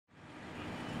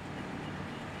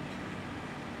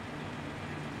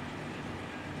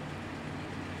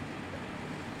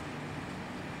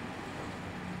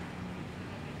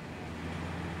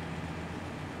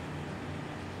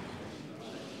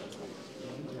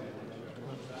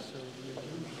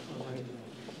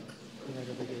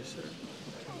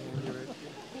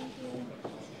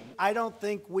I don't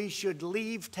think we should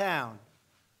leave town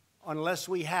unless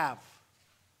we have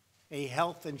a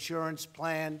health insurance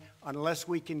plan, unless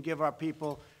we can give our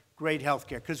people great health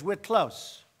care, because we're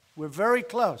close. We're very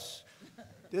close.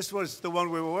 This was the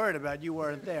one we were worried about. You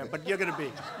weren't there, but you're going to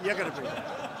be. You're going to be there.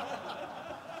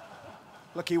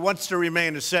 Look, he wants to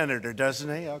remain a senator, doesn't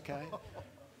he? Okay.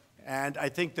 And I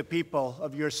think the people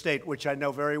of your state, which I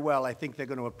know very well, I think they're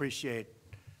going to appreciate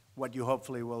what you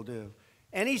hopefully will do.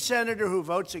 Any senator who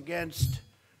votes against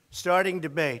starting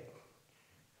debate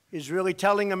is really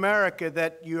telling America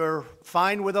that you're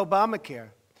fine with Obamacare.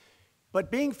 But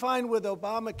being fine with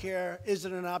Obamacare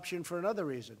isn't an option for another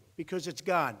reason, because it's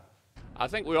gone. I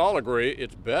think we all agree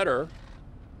it's better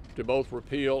to both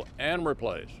repeal and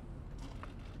replace.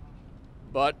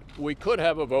 But we could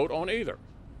have a vote on either.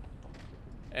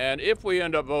 And if we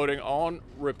end up voting on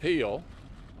repeal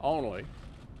only,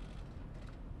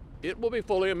 it will be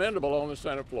fully amendable on the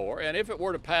Senate floor. And if it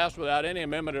were to pass without any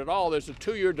amendment at all, there's a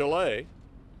 2-year delay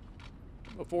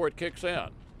before it kicks in.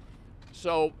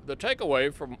 So the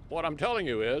takeaway from what I'm telling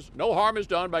you is no harm is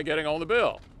done by getting on the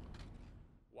bill.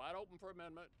 Wide open for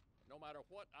amendment, no matter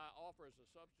what I offer as a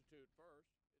substitute first.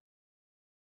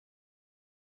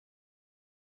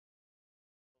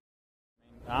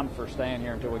 I'm for staying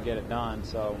here until we get it done.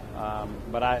 So,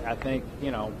 but I think, you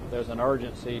know, there's an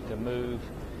urgency to move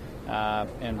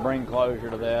and bring closure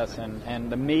to this.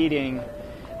 And the meeting,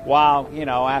 while, you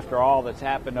know, after all that's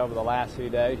happened over the last few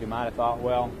days, you might have thought,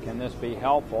 well, can this be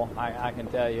helpful? I can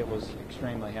tell you it was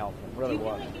extremely helpful. It really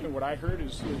was. What I heard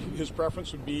is his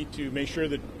preference would be to make sure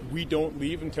that we don't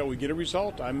leave until we get a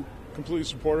result. I'm completely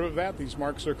supportive of that. These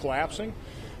markets are collapsing.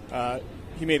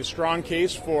 He made a strong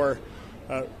case for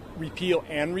repeal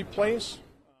and replace.